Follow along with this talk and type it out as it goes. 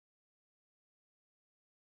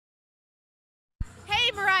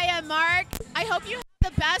Hi, Mariah and Marc. I hope you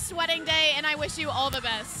have the best wedding day, and I wish you all the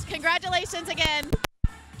best. Congratulations again.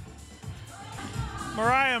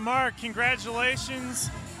 Mariah and Marc, congratulations.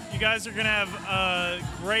 You guys are going to have a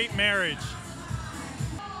great marriage.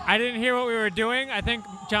 I didn't hear what we were doing. I think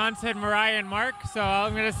John said Moriah and Marc, so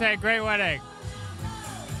I'm going to say great wedding.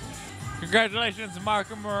 Congratulations,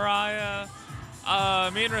 Marc and Moriah.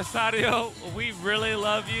 Me and Rosario, we really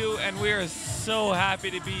love you, and we are so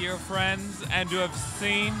happy to be your friends and to have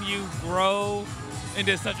seen you grow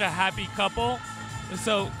into such a happy couple.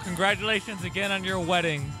 So congratulations again on your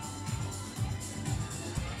wedding.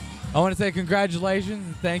 I want to say congratulations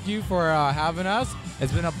and thank you for having us.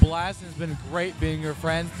 It's been a blast and it's been great being your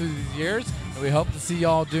friends through these years. And we hope to see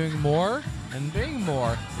y'all doing more and being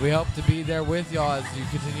more. We hope to be there with y'all as you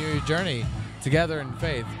continue your journey together in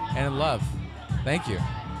faith and in love. Thank you.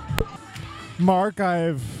 Marc,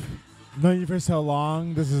 I've known you for so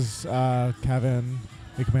long. This is Kevin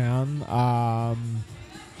McMahon.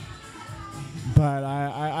 But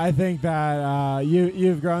I think that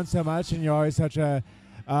you've grown so much and you're always such a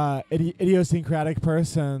idiosyncratic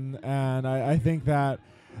person, and I think that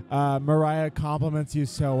Moriah compliments you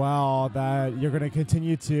so well that you're going to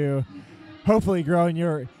continue to hopefully grow in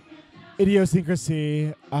your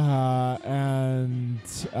idiosyncrasy and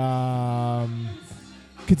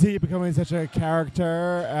continue becoming such a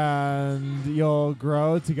character, and you'll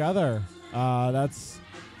grow together. That's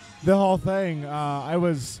the whole thing. I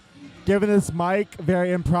was given this mic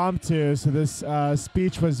very impromptu, so this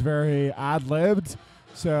speech was very ad-libbed.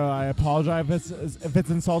 So I apologize if it's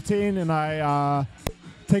insulting, and I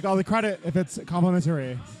take all the credit if it's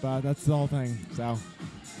complimentary. But that's the whole thing. So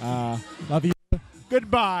love you.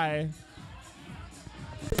 Goodbye.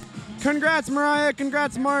 Congrats, Moriah.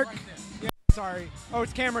 Congrats, Marc. Yeah, sorry. Oh,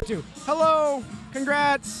 it's camera too. Hello.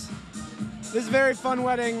 Congrats. This is a very fun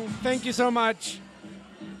wedding. Thank you so much.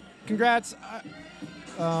 Congrats.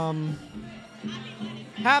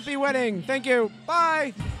 Happy wedding. Thank you.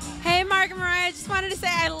 Bye. Hey, Marc and Mariah, I just wanted to say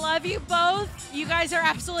I love you both. You guys are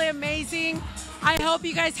absolutely amazing. I hope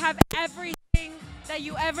you guys have everything that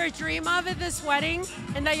you ever dream of at this wedding,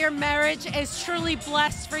 and that your marriage is truly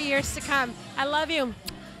blessed for years to come. I love you.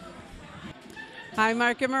 Hi,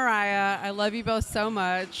 Marc and Moriah. I love you both so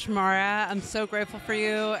much. Moriah, I'm so grateful for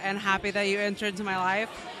you and happy that you entered into my life.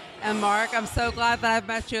 And Marc, I'm so glad that I've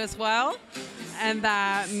met you as well, and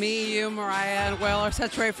that me, you, Moriah, and Will are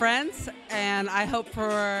such great friends. And I hope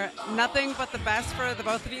for nothing but the best for the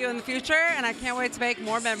both of you in the future, and I can't wait to make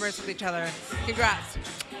more memories with each other. Congrats.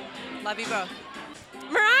 Love you both.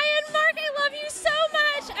 Mariah and Marc, I love you so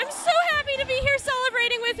much. I'm so happy to be here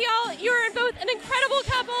celebrating with y'all. You're both an incredible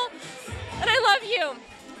couple, and I love you.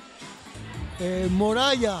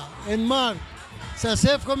 Moriah and Marc, σας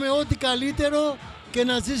εύχομαι ό,τι καλύτερο και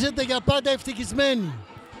να ζήσετε για πάντα ευτυχισμένοι.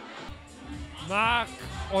 Marc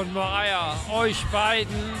und Moriah, euch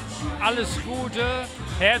beiden alles Gute,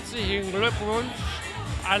 herzlichen Glückwunsch,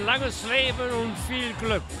 ein langes Leben und viel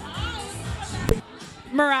Glück.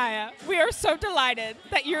 Mariah, we are so delighted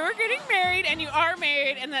that you're getting married and you are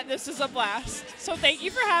married and that this is a blast. So thank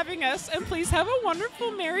you for having us, and please have a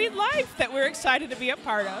wonderful married life that we're excited to be a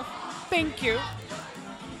part of. Thank you.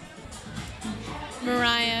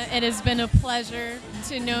 Moriah, it has been a pleasure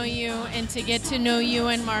to know you and to get to know you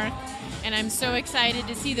and Marc. And I'm so excited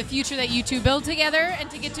to see the future that you two build together and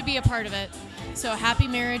to get to be a part of it. So happy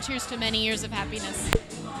marriage. Here's to many years of happiness.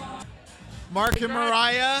 Marc and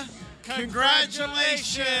Moriah,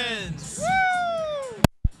 congratulations! Woo!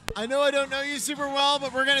 I know I don't know you super well,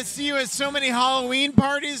 but we're going to see you at so many Halloween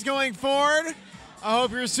parties going forward. I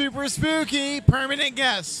hope you're super spooky, permanent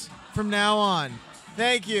guests from now on.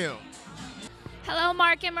 Thank you. Hello,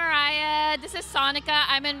 Marc and Moriah. This is Sonica.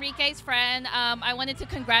 I'm Enrique's friend. I wanted to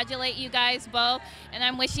congratulate you guys both, and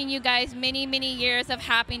I'm wishing you guys many, many years of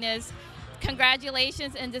happiness.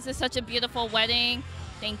 Congratulations, and this is such a beautiful wedding.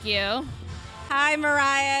 Thank you. Hi,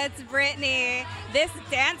 Moriah. It's Brittany. This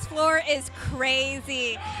dance floor is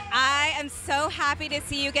crazy. I am so happy to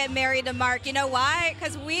see you get married to Marc. You know why?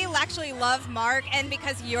 Because we actually love Marc, and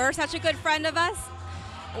because you're such a good friend of us,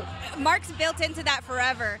 Marc's built into that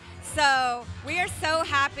forever. So we are so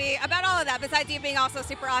happy about all of that, besides you being also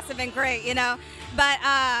super awesome and great, you know. But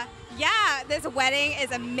yeah, this wedding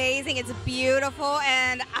is amazing. It's beautiful,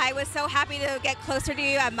 and I was so happy to get closer to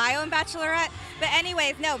you at my own bachelorette. But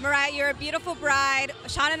anyways, no, Moriah, you're a beautiful bride.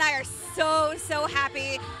 Sean and I are so, so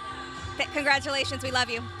happy. Congratulations. We love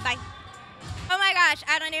you. Bye. Oh my gosh,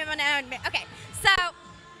 I don't even know. Okay, so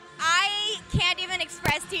I can't even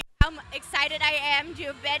express to you how excited I am to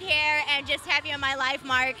have been here and just have you in my life,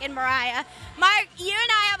 Marc and Moriah. Marc, you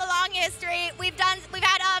and I have a long history. We've had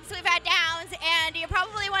ups, we've had downs, and you're probably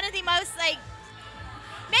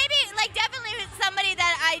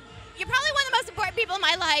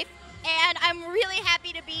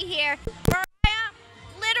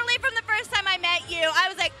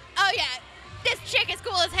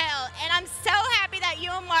cool as hell. And I'm so happy that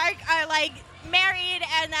you and Mark are like married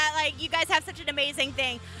and that like you guys have such an amazing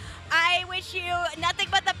thing. I wish you nothing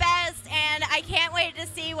but the best, and I can't wait to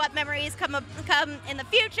see what memories come in the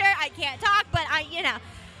future. I can't talk, but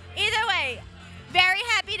either way, very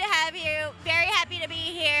happy to have you, very happy to be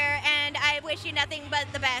here, and I wish you nothing but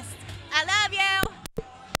the best. I love you.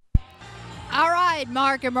 All right,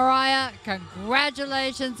 Marc and Moriah,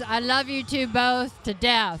 congratulations. I love you two both to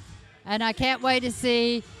death, and I can't wait to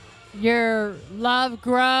see your love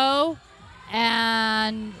grow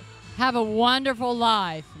and have a wonderful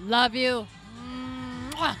life. Love you.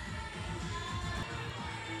 Mwah.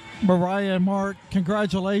 Moriah and Marc,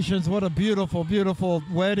 congratulations. What a beautiful, beautiful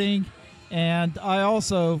wedding. And I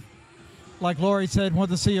also, like Lori said, want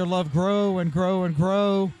to see your love grow and grow and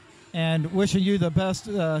grow, and wishing you the best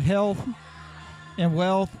health and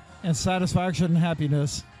wealth and satisfaction and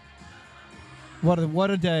happiness. What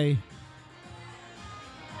a day.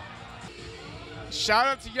 Shout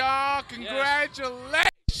out to y'all.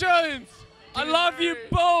 Congratulations. I love you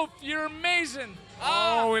both. You're amazing.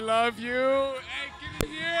 Oh, we love you. Hey, get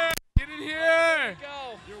in here. Get in here.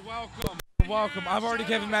 You're welcome. You're welcome. I've already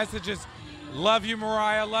given messages. Love you,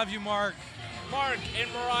 Moriah. Love you, Marc. Marc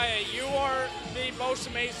and Moriah, you are the most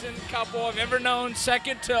amazing couple I've ever known,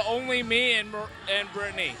 second to only me and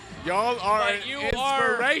Brittany. Y'all are an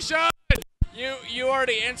inspiration. You are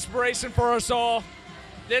the inspiration for us all.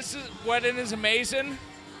 This wedding is amazing.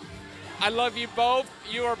 I love you both.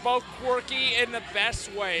 You are both quirky in the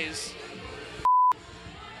best ways.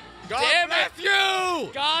 God bless you.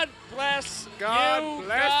 God bless God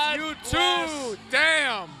bless you too.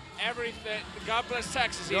 Damn. Everything. God bless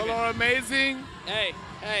Texas. Y'all are amazing. Hey.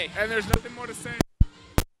 And there's nothing more to say.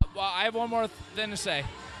 Well, I have one more thing to say.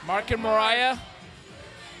 Marc and Moriah.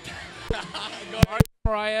 Marc and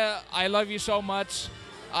Moriah, I love you so much.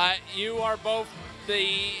 You are both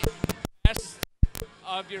the best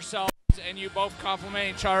of yourselves, and you both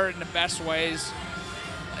compliment each other in the best ways.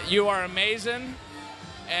 You are amazing,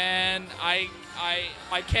 and I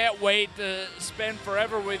can't wait to spend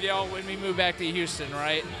forever with y'all when we move back to Houston,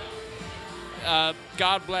 right?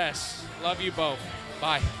 God bless. Love you both.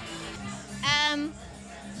 Bye.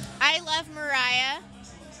 I love Moriah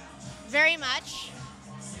very much.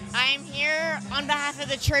 I'm here on behalf of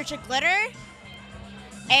the Church of Glitter,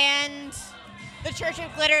 and the Church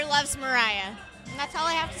of Glitter loves Moriah. And that's all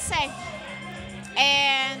I have to say.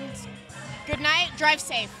 And good night. Drive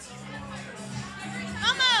safe.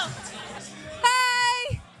 Momo!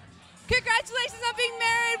 Hi! Congratulations on being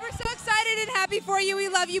married. We're so excited and happy for you. We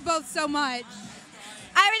love you both so much.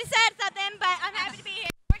 I already said something, but I'm happy to be here.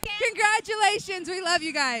 Congratulations. We love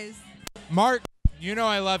you guys. Marc, you know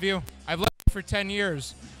I love you. I've loved you for 10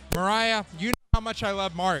 years. Moriah, you know how much I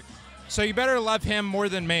love Marc. So you better love him more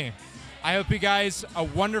than me. I hope you guys a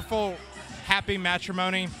wonderful, happy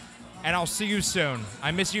matrimony, and I'll see you soon.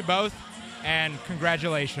 I miss you both, and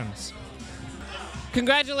congratulations.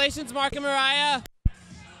 Congratulations, Marc and Moriah.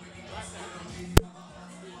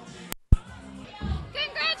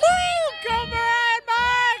 Congratulations! Woo! Go Moriah and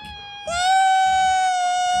Marc!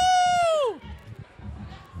 Woo!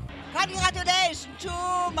 Congratulations to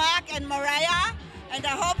Marc and Moriah, and I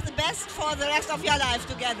hope the best for the rest of your life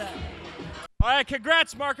together. All right,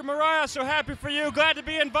 congrats, Marc and Moriah. So happy for you. Glad to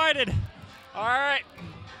be invited. All right.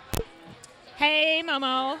 Hey,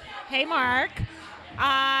 Momo. Hey, Marc.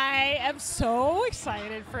 I am so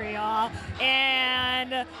excited for y'all,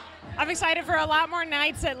 and I'm excited for a lot more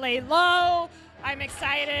nights at Lay Low. I'm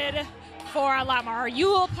excited for a lot more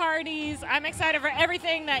Yule parties. I'm excited for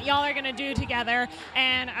everything that y'all are gonna do together,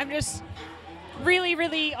 and I'm just really,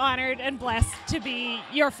 really honored and blessed to be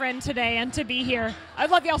your friend today and to be here. I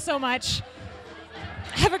love y'all so much.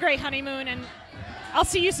 Have a great honeymoon, and I'll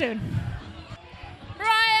see you soon.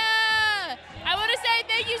 Moriah, I want to say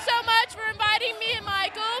thank you so much for inviting me and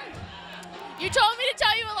Michael. You told me to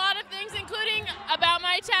tell you a lot of things, including about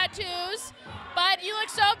my tattoos, but you look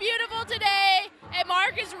so beautiful today, and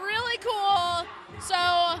Marc is really cool. So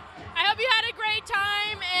I hope you had a great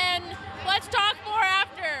time, and let's talk more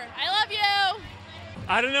after. I love you.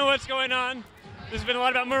 I don't know what's going on. There's been a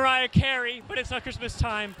lot about Mariah Carey, but it's not Christmas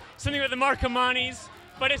time. Something with the Marcomanis,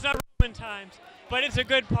 but it's not Roman times. But it's a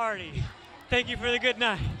good party. Thank you for the good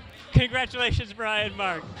night. Congratulations, Mariah and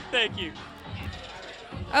Marc. Thank you.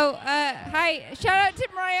 Oh, hi. Shout out to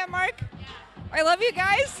Moriah and Marc. I love you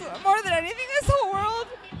guys more than anything in this whole world.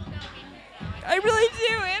 I really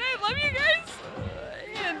do, and I love you guys.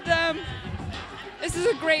 And this is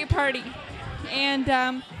a great party.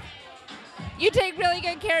 And you take really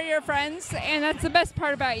good care of your friends, and that's the best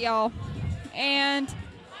part about y'all. And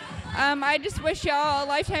I just wish y'all a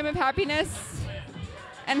lifetime of happiness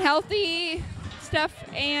and healthy stuff,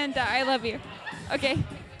 and I love you. Okay,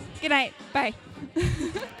 good night. Bye.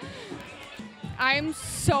 I'm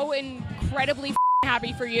so incredibly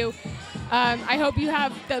happy for you. I hope you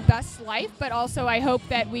have the best life, but also I hope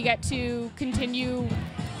that we get to continue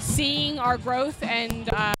seeing our growth and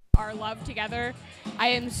our love together. I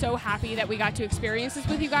am so happy that we got to experience this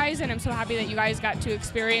with you guys, and I'm so happy that you guys got to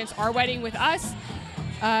experience our wedding with us.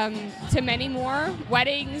 To many more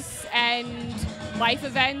weddings and life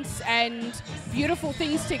events and beautiful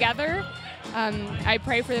things together. I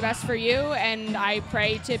pray for the best for you, and I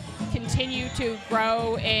pray to continue to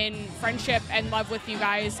grow in friendship and love with you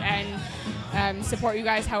guys and support you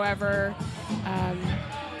guys however.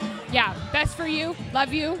 Yeah, best for you.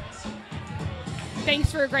 Love you.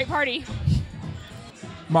 Thanks for a great party.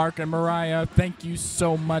 Marc and Moriah, thank you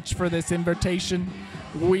so much for this invitation.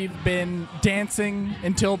 We've been dancing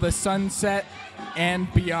until the sunset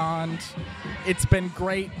and beyond. It's been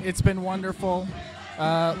great. It's been wonderful.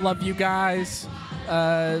 Love you guys.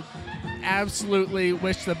 Absolutely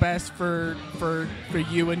wish the best for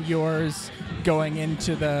you and yours going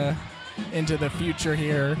into the future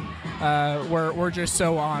here. We're just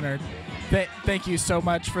so honored. Thank you so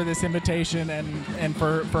much for this invitation and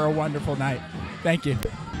for a wonderful night. Thank you.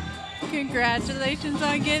 Congratulations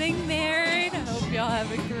on getting married. I hope y'all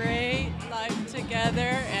have a great life together,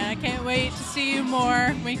 and I can't wait to see you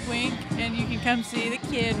more. Wink, wink. And you can come see the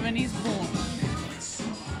kid when he's born.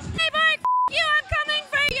 Hey, Marc, you, I'm coming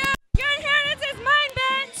for you. Your inheritance is mine,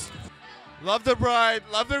 bitch. Love the bride,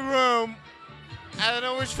 love the groom. I don't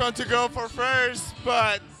know which one to go for first,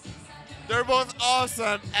 but they're both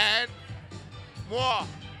awesome, and moi,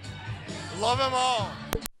 love them all.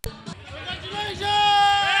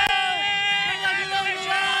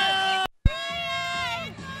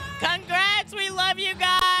 Congrats, we love you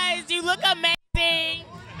guys. You look amazing.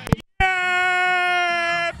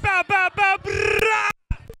 Yeah! Bow, bow, bow,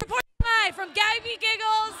 reporting live from Gabby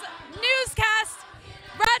Giggles newscast,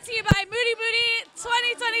 brought to you by Moody Moody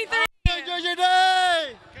 2023. Enjoy your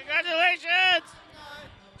day! Congratulations!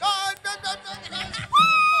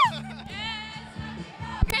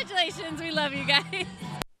 Congratulations, we love you guys.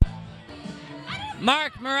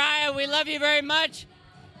 Marc, Moriah, we love you very much.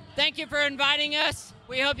 Thank you for inviting us.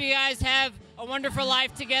 We hope you guys have a wonderful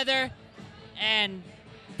life together, and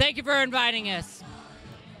thank you for inviting us.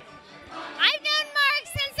 I've known Marc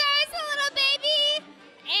since I was a little baby,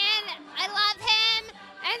 and I love him,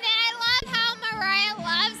 and then I love how Moriah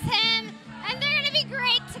loves him, and they're gonna be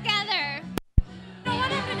great together. I don't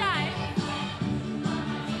want him to die.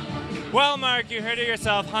 Well, Marc, you heard it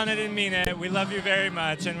yourself. Hannah didn't mean it. We love you very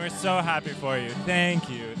much, and we're so happy for you. Thank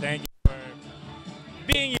you. Thank you for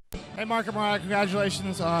being you. Hey, Marc and Moriah,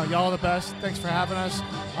 congratulations. Y'all are the best. Thanks for having us.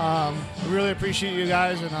 We really appreciate you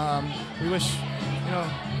guys, and we wish,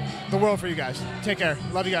 the world for you guys. Take care.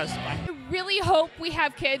 Love you guys. Bye. I really hope we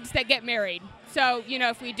have kids that get married. So,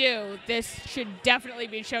 if we do, this should definitely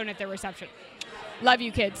be shown at the reception. Love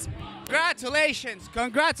you, kids. Congratulations.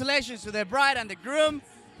 Congratulations to the bride and the groom.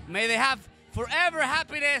 May they have forever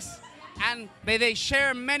happiness, and may they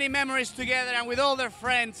share many memories together and with all their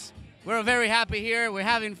friends. We're very happy here. We're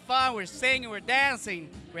having fun. We're singing. We're dancing.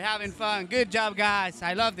 We're having fun. Good job, guys.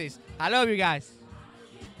 I love this. I love you guys.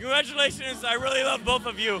 Congratulations. I really love both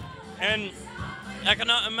of you. And I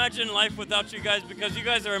cannot imagine life without you guys, because you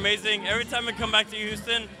guys are amazing. Every time I come back to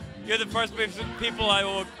Houston, you're the first people I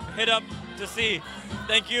will hit up to see.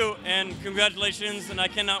 Thank you, and congratulations, and I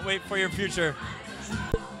cannot wait for your future.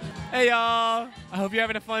 Hey, y'all. I hope you're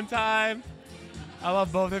having a fun time. I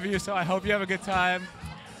love both of you, so I hope you have a good time.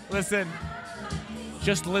 Listen,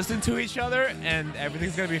 just listen to each other, and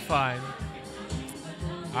everything's going to be fine.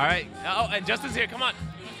 All right. Oh, and Justin's here. Come on.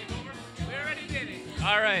 We already did it.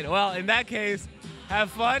 All right. Well, in that case,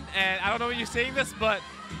 have fun. And I don't know when you're seeing this, but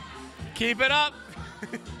keep it up.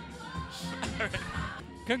 All right.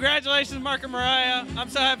 Congratulations, Marc and Moriah. I'm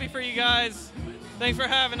so happy for you guys. Thanks for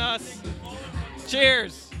having us.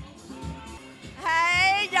 Cheers.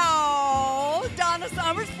 Hey, y'all. Donna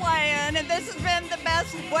Summers playing, and this has been the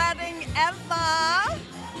best wedding ever.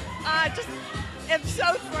 I just am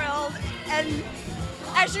so thrilled. And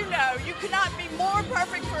as you know, you cannot be more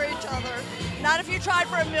perfect for each other. Not if you tried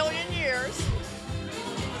for a million years.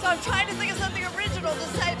 So I'm trying to think of something original to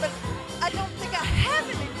say, but I don't think I have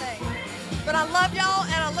anything. But I love y'all,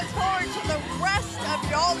 and I look forward to the rest of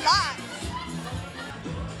your lives.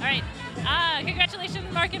 All right.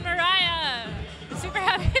 Congratulations, Marc and Moriah. Super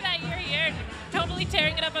happy that you're here, totally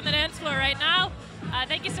tearing it up on the dance floor right now.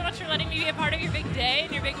 Thank you so much for letting me be a part of your big day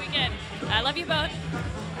and your big weekend. I love you both.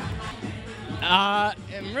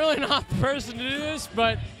 I'm really not the person to do this,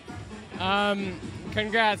 but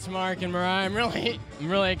Congrats, Marc and Moriah. I'm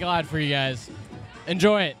really glad for you guys.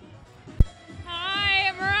 Enjoy it.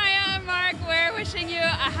 Hi, Moriah and Marc. We're wishing you a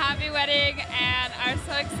happy wedding and are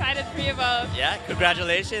so excited for you both. Yeah,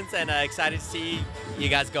 congratulations and excited to see you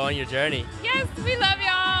guys go on your journey. Yes, we love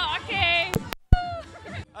y'all. Okay.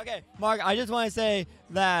 Okay, Marc, I just want to say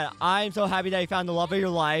that I'm so happy that you found the love of your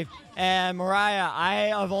life. And Moriah,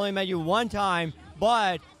 I have only met you one time,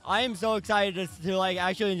 but I am so excited to like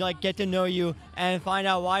actually like get to know you and find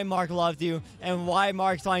out why Marc loves you and why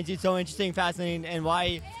Marc finds you so interesting, fascinating, and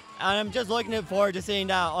why. And I'm just looking forward to seeing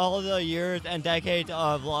that all of the years and decades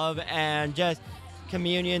of love and just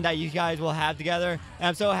communion that you guys will have together. And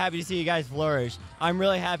I'm so happy to see you guys flourish. I'm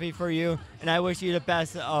really happy for you, and I wish you the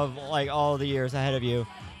best of like all the years ahead of you.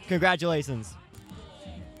 Congratulations.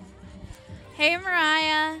 Hey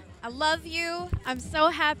Moriah, I love you. I'm so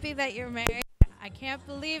happy that you're married. I can't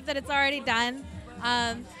believe that it's already done.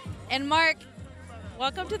 And Marc,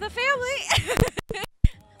 welcome to the family.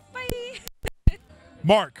 Bye.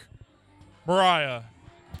 Marc, Moriah,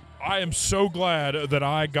 I am so glad that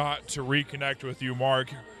I got to reconnect with you,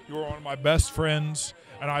 Marc. You are one of my best friends,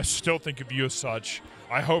 and I still think of you as such.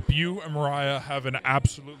 I hope you and Moriah have an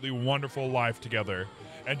absolutely wonderful life together.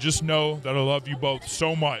 And just know that I love you both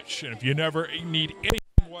so much. And if you never need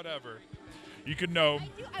anything, whatever, you can know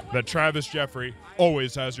that Travis Jeffrey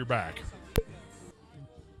always has your back.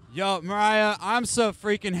 Yo, Moriah, I'm so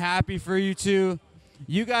freaking happy for you two.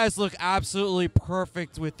 You guys look absolutely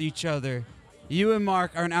perfect with each other. You and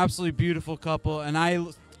Marc are an absolutely beautiful couple, and I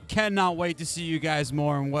cannot wait to see you guys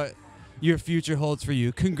more and what your future holds for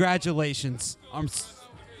you. Congratulations.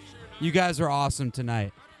 You guys are awesome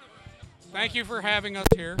tonight. Thank you for having us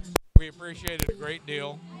here. We appreciate it a great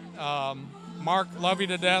deal. Marc, love you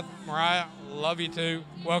to death. Moriah, love you too.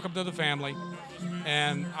 Welcome to the family.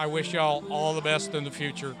 And I wish y'all all the best in the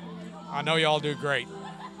future. I know y'all do great.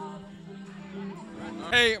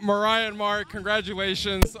 Hey, Moriah and Marc,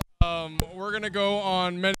 congratulations. We're going to go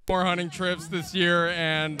on many more hunting trips this year,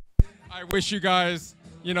 and I wish you guys,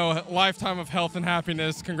 you know, a lifetime of health and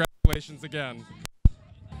happiness. Congratulations again.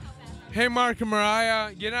 Hey, Marc and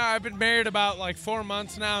Moriah, you know, I've been married about like 4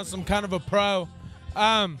 months now, so I'm kind of a pro.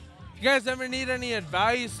 If you guys ever need any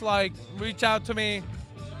advice, like, reach out to me.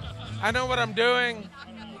 I know what I'm doing,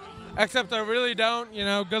 except I really don't, you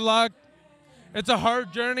know, good luck. It's a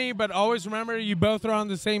hard journey, but always remember you both are on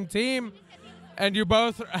the same team, and you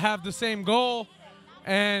both have the same goal,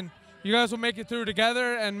 and you guys will make it through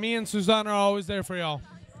together, and me and Suzanne are always there for y'all.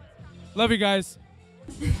 Love you guys.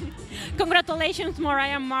 Congratulations,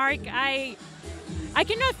 Moriah and Marc. I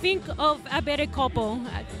cannot think of a better couple.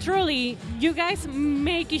 Truly, you guys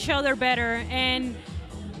make each other better, and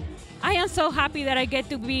I am so happy that I get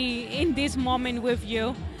to be in this moment with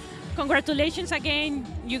you. Congratulations again.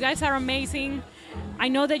 You guys are amazing. I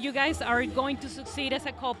know that you guys are going to succeed as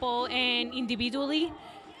a couple and individually.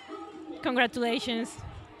 Congratulations.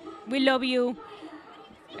 We love you.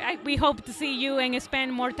 We hope to see you and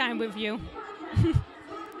spend more time with you.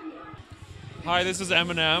 Hi, this is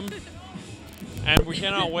Eminem, and we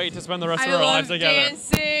cannot wait to spend the rest of our lives together.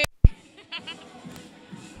 Dancing.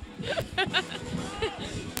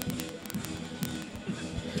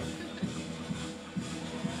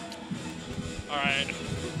 All right.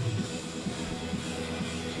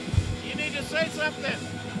 You need to say something.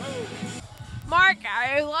 Marc,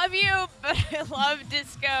 I love you, but I love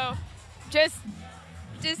disco. Just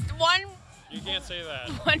one. You can't say that.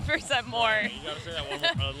 1% more. You gotta say that one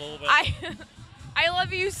more, a little bit. I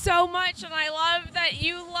love you so much, and I love that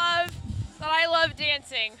you love that I love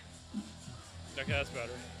dancing. Okay, that's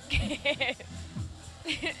better.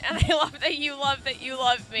 And I love that you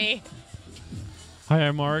love me. Hi,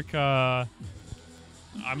 I'm Marc.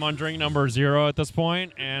 I'm on drink number 0 at this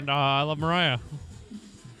point, and I love Moriah.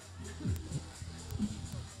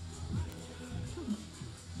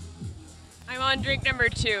 I'm on drink number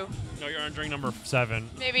 2. No, you're on drink number 7.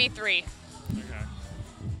 Maybe 3.